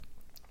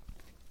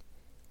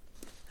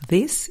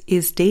This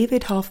is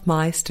David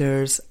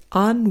Hoffmeister's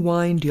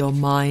Unwind Your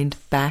Mind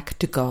Back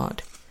to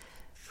God,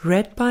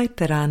 read by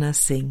Tarana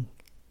Singh.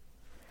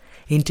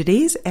 In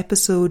today's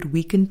episode,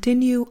 we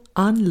continue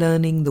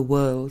Unlearning the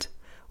World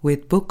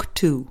with Book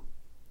 2.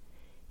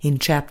 In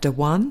Chapter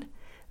 1,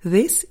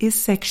 this is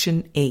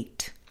Section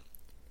 8.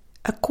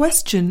 A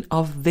question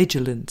of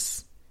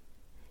vigilance.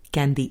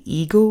 Can the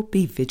ego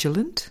be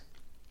vigilant?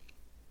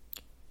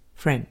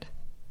 Friend,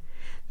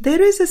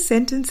 there is a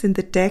sentence in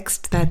the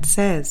text that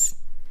says,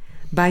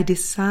 "By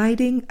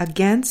deciding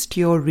against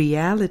your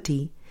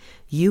reality,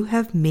 you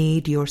have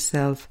made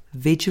yourself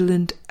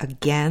vigilant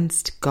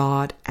against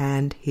God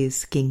and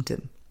His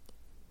kingdom."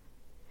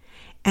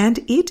 And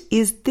it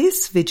is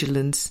this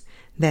vigilance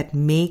that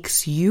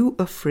makes you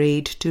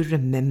afraid to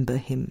remember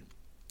Him.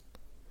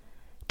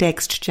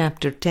 Text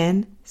chapter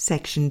 10,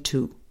 section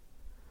 2.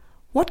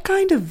 What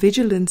kind of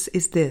vigilance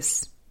is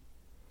this?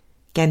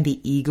 Can the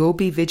ego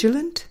be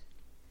vigilant?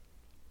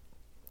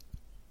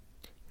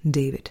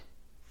 David: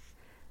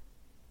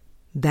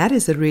 That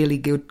is a really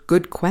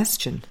good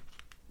question.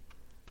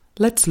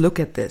 Let's look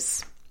at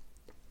this.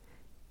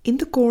 In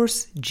the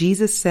Course,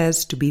 Jesus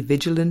says to be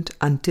vigilant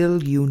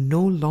until you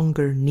no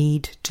longer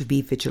need to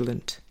be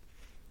vigilant.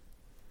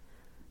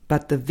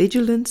 But the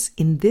vigilance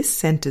in this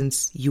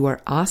sentence you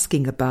are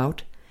asking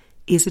about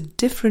is a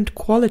different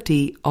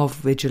quality of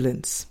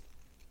vigilance.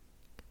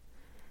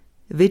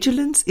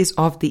 Vigilance is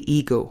of the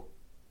ego,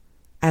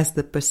 as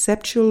the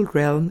perceptual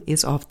realm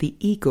is of the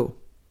ego.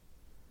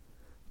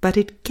 But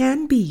it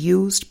can be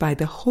used by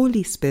the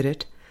Holy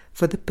Spirit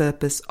for the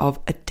purpose of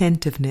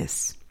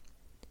attentiveness.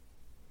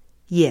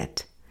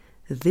 Yet,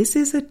 this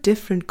is a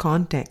different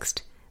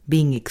context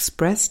being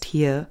expressed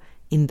here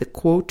in the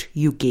quote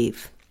you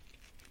gave.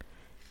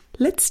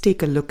 Let's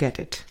take a look at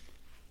it.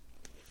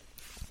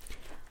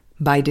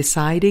 By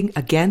deciding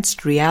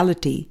against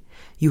reality,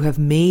 you have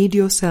made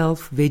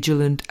yourself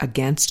vigilant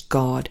against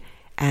God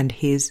and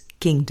His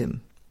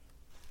kingdom.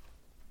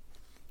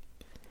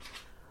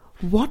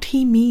 What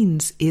he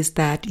means is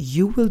that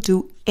you will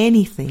do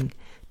anything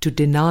to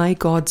deny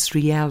God's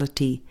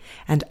reality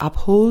and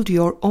uphold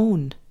your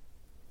own,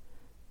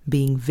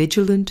 being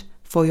vigilant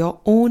for your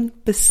own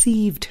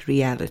perceived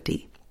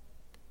reality.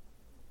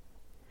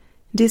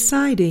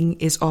 Deciding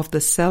is of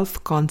the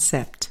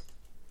self-concept.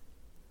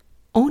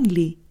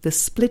 Only the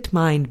split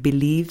mind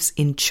believes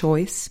in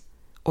choice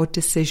or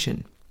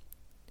decision.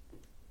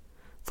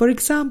 For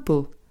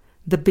example,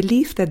 the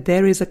belief that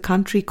there is a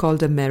country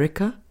called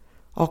America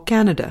or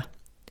Canada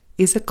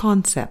is a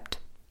concept.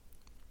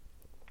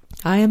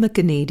 I am a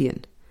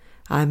Canadian.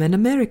 I am an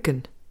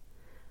American.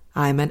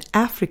 I am an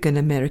African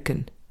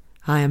American.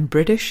 I am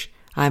British.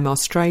 I am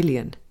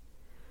Australian.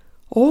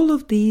 All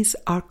of these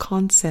are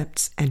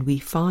concepts, and we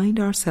find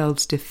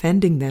ourselves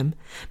defending them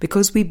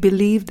because we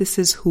believe this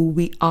is who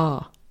we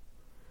are.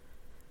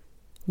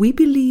 We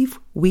believe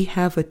we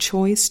have a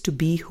choice to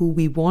be who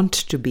we want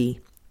to be.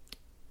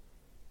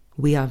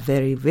 We are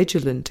very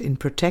vigilant in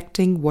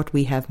protecting what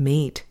we have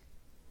made.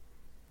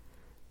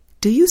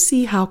 Do you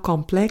see how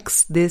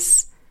complex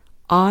this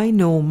I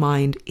know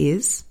mind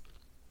is?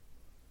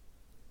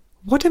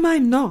 What am I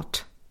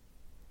not?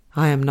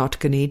 I am not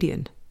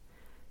Canadian.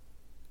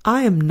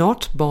 I am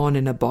not born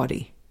in a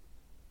body.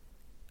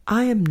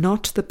 I am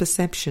not the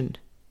perception.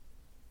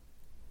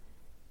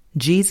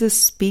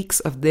 Jesus speaks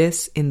of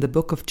this in the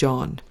book of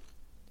John.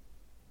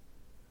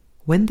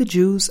 When the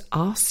Jews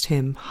asked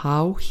him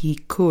how he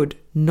could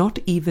not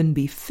even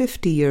be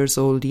 50 years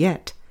old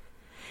yet,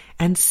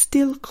 and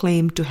still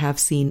claimed to have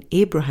seen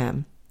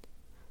Abraham,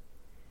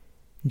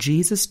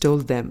 Jesus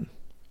told them,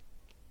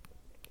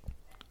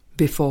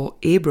 "Before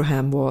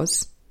Abraham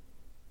was,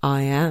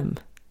 I am."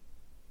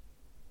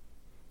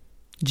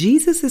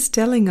 Jesus is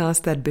telling us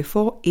that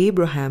before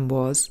Abraham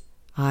was,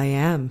 I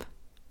am.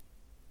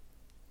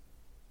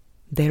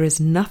 There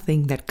is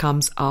nothing that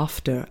comes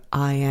after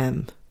I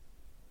am.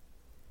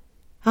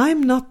 I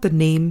am not the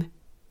name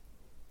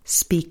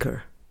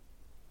speaker.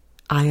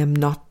 I am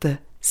not the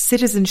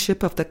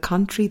citizenship of the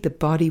country the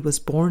body was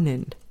born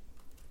in.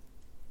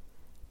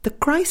 The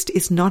Christ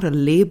is not a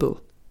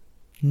label,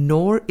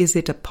 nor is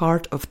it a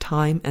part of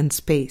time and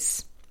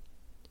space.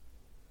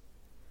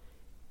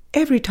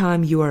 Every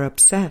time you are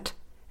upset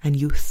and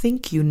you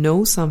think you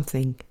know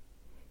something,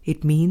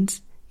 it means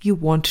you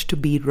want to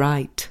be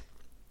right.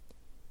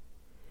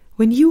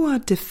 When you are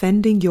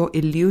defending your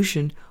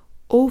illusion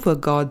over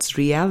God's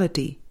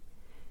reality,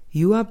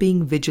 you are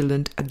being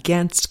vigilant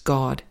against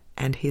God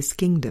and His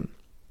kingdom.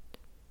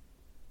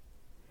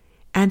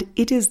 And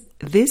it is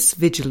this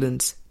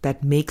vigilance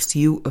that makes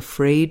you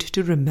afraid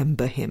to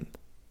remember Him.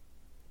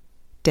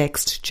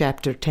 Text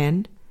chapter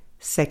 10,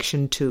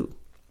 section 2.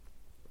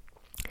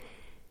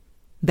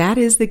 That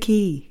is the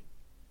key.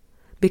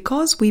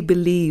 Because we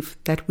believe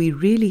that we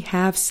really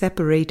have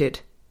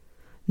separated,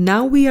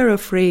 now we are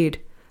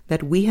afraid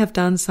that we have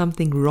done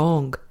something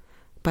wrong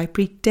by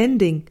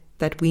pretending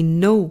that we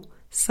know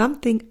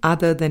something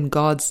other than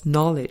God's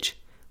knowledge,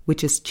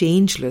 which is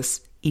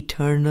changeless,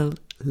 eternal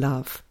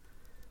love.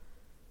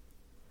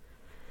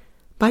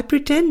 By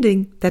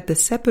pretending that the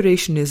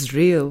separation is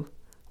real,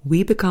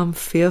 we become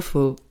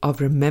fearful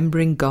of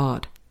remembering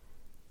God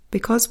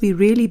because we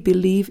really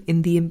believe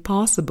in the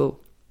impossible.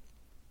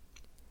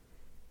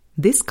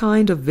 This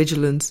kind of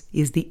vigilance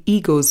is the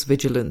ego's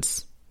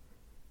vigilance,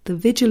 the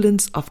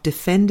vigilance of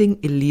defending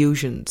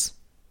illusions.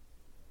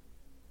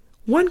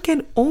 One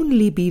can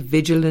only be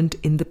vigilant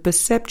in the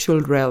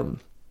perceptual realm.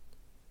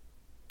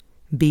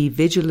 Be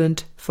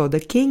vigilant for the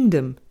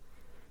kingdom,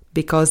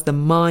 because the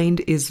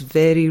mind is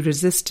very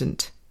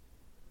resistant.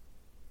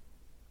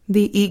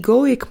 The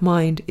egoic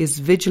mind is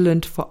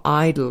vigilant for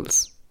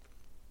idols.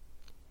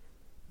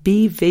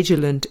 Be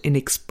vigilant in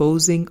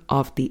exposing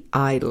of the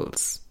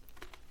idols.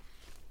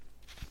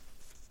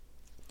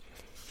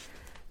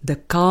 The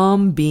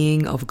calm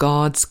being of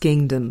God's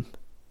kingdom,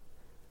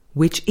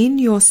 which in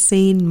your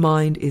sane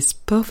mind is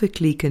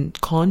perfectly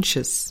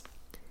conscious,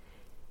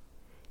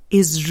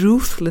 is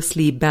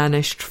ruthlessly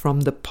banished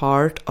from the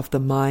part of the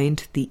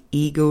mind the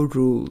ego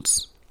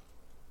rules.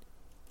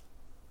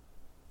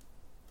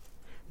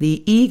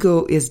 The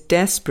ego is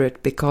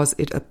desperate because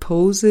it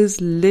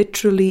opposes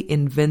literally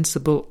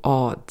invincible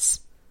odds,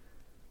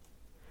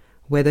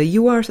 whether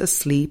you are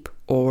asleep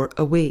or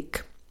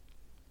awake.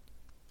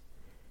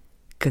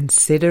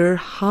 Consider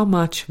how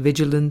much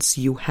vigilance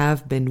you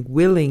have been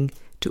willing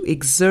to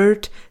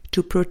exert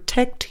to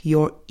protect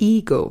your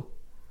ego,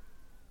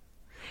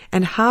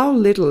 and how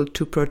little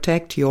to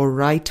protect your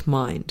right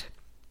mind.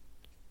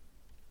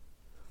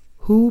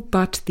 Who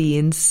but the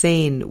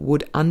insane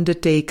would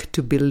undertake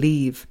to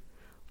believe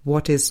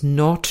what is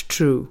not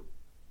true,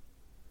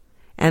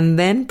 and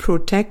then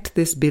protect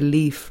this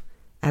belief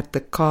at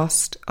the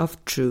cost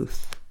of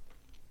truth?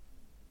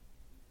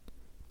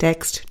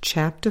 Text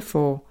chapter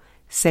 4,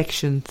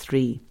 section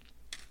 3.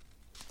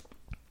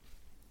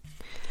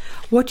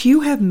 What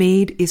you have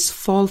made is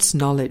false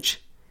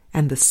knowledge,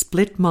 and the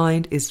split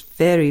mind is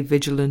very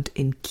vigilant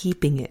in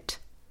keeping it.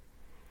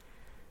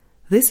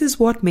 This is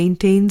what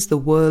maintains the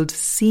world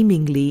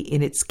seemingly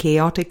in its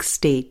chaotic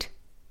state,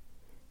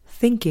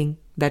 thinking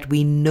that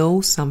we know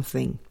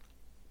something.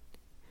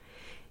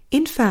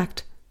 In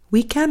fact,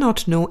 we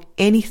cannot know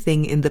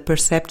anything in the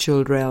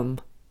perceptual realm.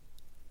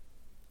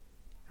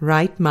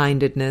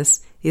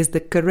 Right-mindedness is the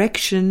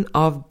correction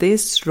of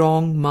this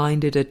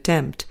wrong-minded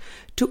attempt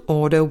to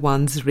order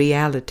one's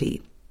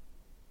reality.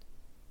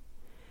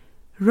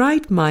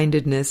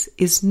 Right-mindedness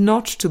is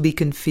not to be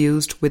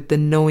confused with the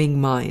knowing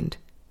mind,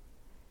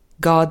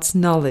 God's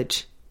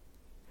knowledge,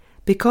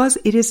 because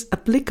it is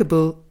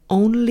applicable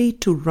only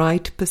to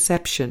right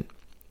perception.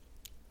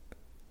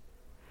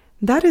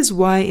 That is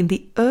why in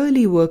the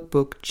early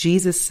workbook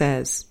Jesus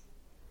says,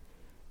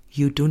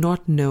 "You do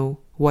not know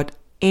what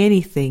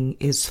anything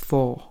is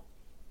for."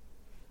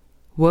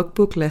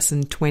 Workbook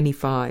lesson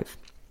 25.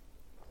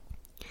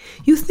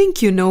 You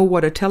think you know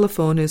what a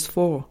telephone is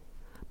for,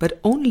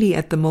 but only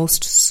at the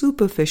most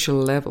superficial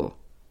level.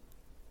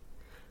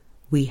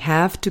 We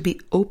have to be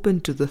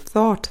open to the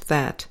thought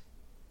that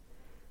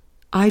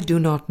I do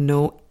not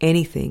know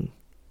anything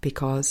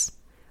because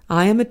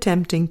I am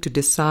attempting to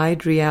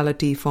decide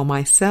reality for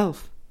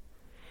myself,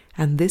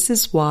 and this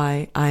is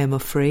why I am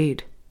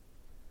afraid.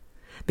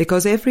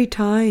 Because every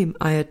time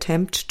I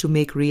attempt to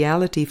make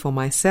reality for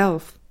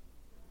myself,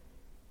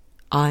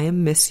 I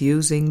am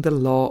misusing the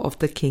law of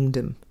the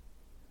kingdom,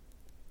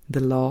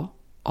 the law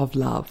of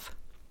love.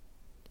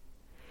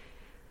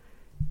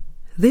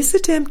 This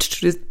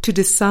attempt to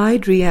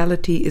decide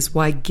reality is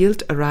why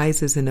guilt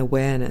arises in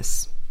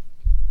awareness.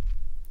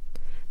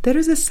 There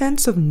is a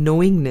sense of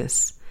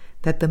knowingness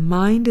that the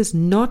mind is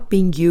not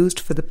being used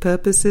for the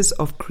purposes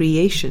of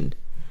creation,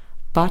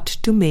 but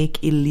to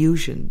make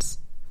illusions.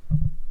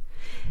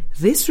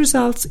 This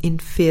results in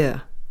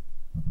fear,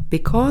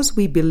 because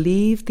we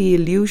believe the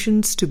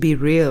illusions to be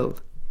real,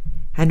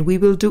 and we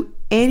will do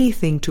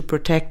anything to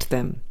protect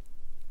them.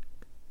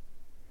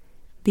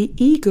 The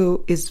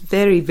ego is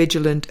very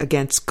vigilant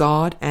against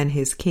God and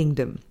His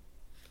kingdom.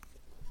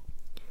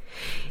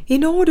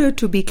 In order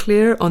to be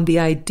clear on the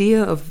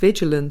idea of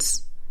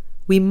vigilance,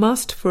 we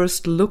must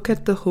first look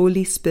at the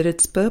Holy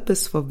Spirit's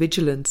purpose for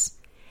vigilance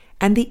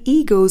and the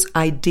ego's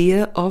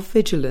idea of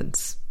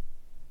vigilance.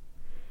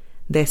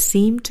 There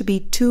seem to be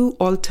two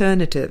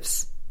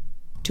alternatives,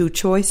 two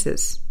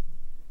choices.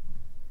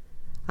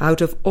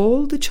 Out of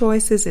all the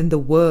choices in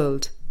the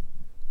world,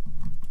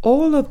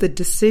 all of the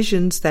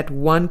decisions that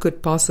one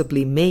could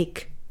possibly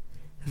make,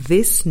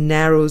 this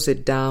narrows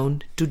it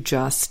down to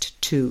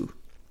just two.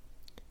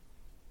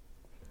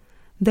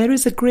 There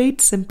is a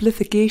great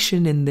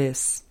simplification in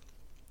this.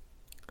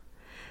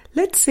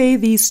 Let's say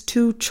these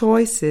two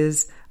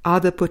choices are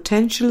the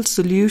potential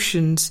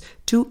solutions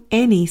to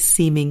any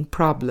seeming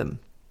problem.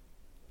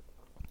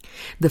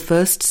 The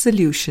first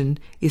solution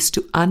is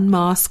to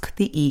unmask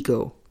the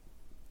ego.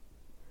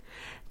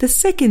 The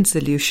second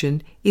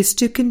solution is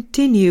to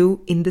continue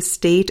in the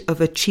state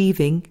of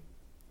achieving,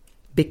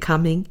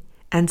 becoming,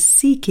 and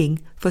seeking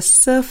for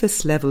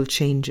surface-level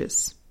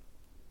changes.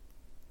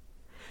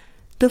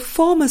 The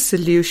former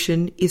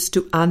solution is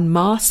to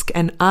unmask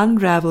and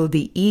unravel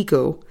the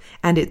ego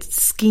and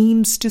its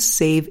schemes to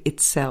save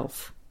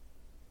itself.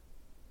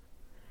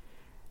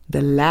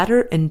 The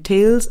latter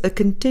entails a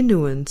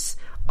continuance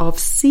of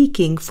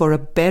seeking for a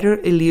better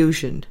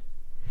illusion,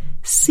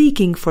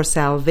 seeking for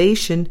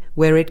salvation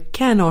where it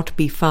cannot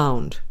be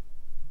found,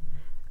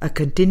 a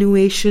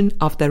continuation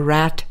of the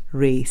rat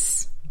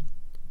race.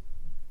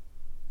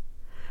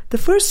 The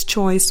first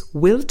choice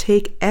will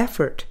take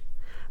effort,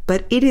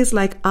 but it is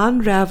like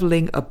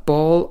unraveling a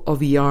ball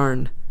of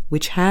yarn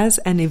which has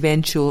an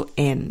eventual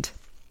end.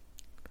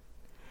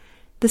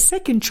 The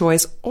second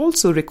choice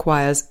also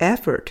requires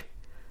effort,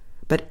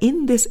 but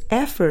in this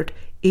effort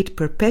it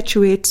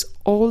perpetuates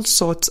all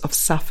sorts of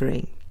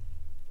suffering.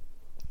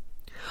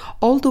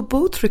 Although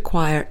both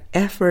require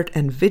effort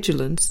and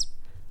vigilance,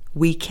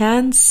 we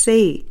can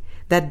say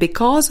that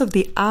because of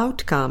the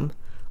outcome,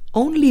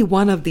 only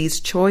one of these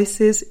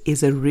choices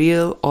is a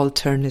real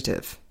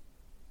alternative.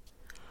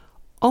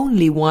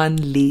 Only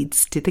one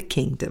leads to the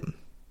kingdom.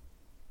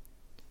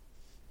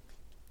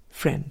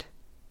 Friend,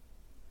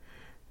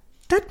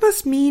 that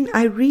must mean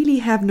I really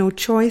have no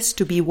choice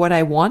to be what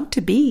I want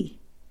to be.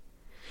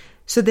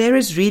 So there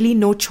is really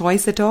no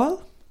choice at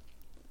all?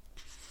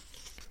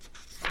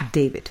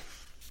 David,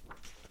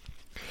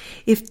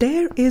 if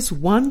there is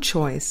one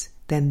choice,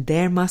 then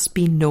there must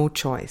be no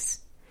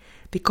choice,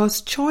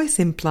 because choice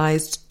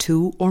implies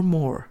two or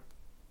more.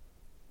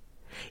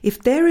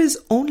 If there is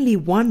only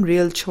one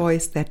real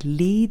choice that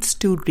leads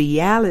to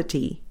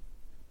reality,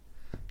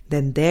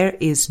 then there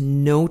is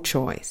no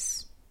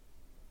choice.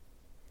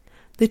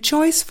 The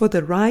choice for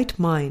the right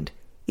mind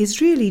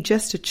is really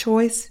just a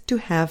choice to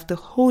have the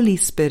Holy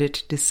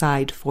Spirit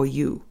decide for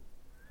you.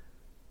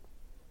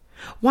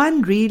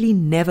 One really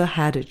never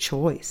had a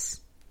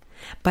choice,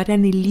 but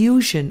an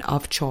illusion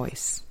of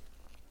choice.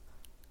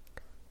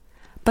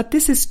 But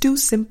this is too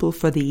simple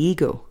for the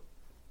ego.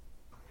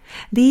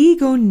 The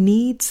ego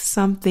needs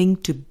something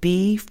to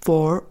be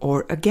for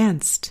or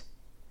against,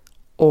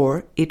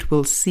 or it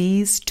will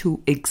cease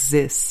to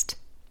exist.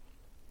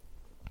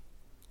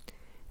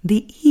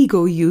 The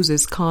ego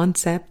uses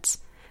concepts,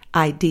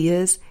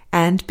 ideas,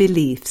 and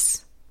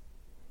beliefs.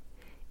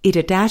 It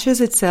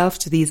attaches itself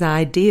to these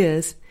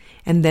ideas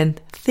and then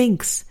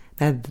thinks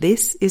that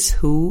this is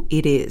who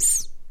it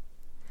is.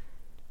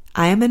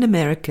 I am an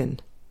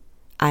American.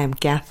 I am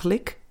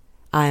Catholic.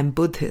 I am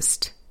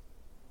Buddhist.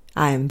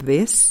 I am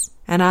this,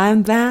 and I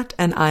am that,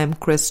 and I am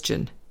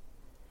Christian.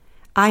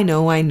 I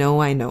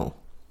know.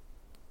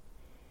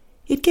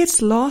 It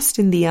gets lost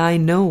in the I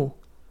know,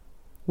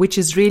 which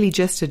is really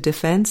just a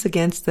defense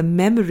against the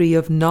memory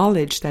of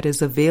knowledge that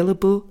is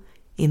available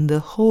in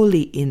the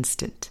holy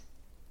instant.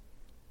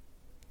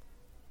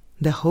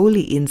 The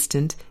holy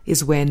instant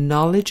is where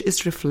knowledge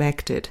is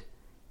reflected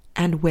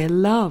and where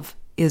love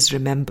is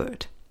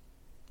remembered.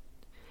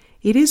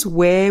 It is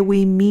where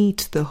we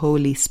meet the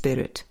Holy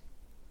Spirit,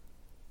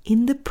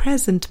 in the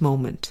present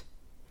moment,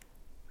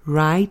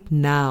 right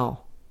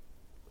now.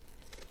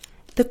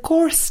 The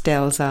Course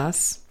tells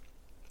us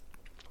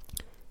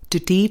to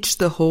teach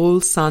the whole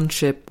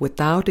sonship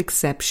without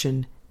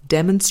exception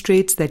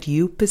demonstrates that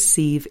you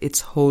perceive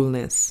its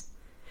wholeness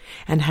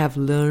and have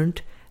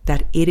learned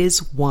that it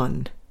is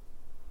one.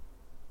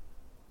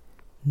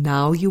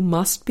 Now you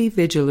must be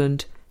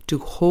vigilant to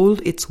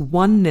hold its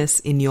oneness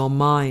in your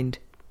mind,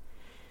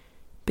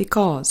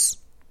 because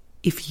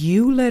if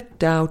you let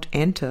doubt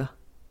enter,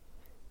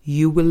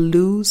 you will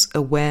lose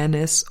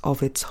awareness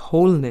of its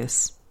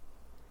wholeness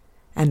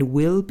and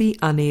will be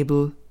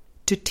unable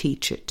to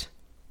teach it.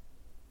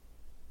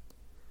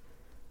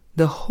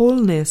 The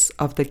wholeness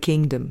of the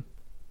kingdom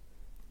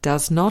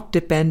does not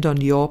depend on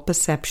your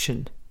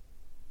perception,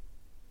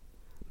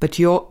 but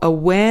your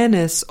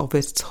awareness of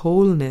its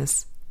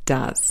wholeness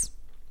does.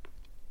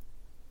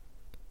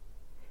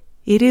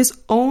 It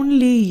is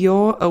only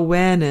your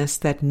awareness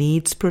that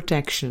needs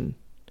protection,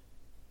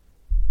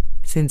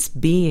 since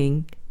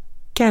being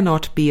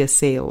cannot be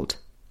assailed.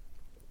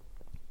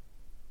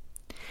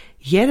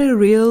 Yet a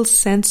real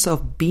sense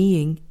of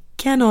being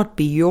cannot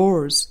be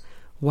yours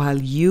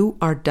while you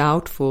are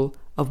doubtful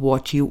of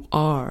what you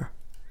are.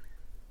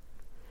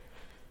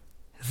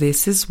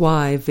 This is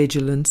why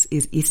vigilance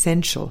is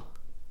essential.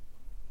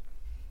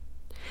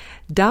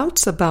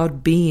 Doubts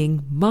about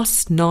being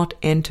must not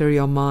enter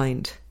your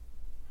mind,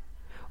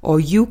 or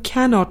you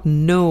cannot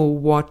know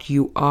what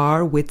you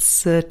are with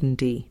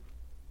certainty.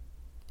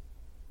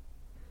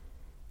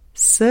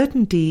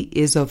 Certainty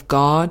is of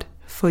God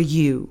for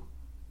you.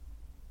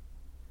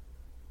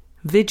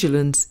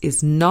 Vigilance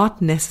is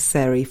not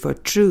necessary for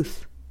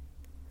truth,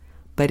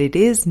 but it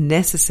is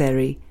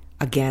necessary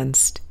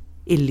against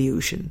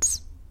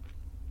illusions.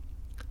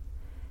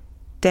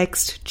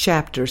 Text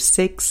chapter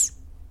 6,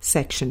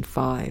 section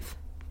 5.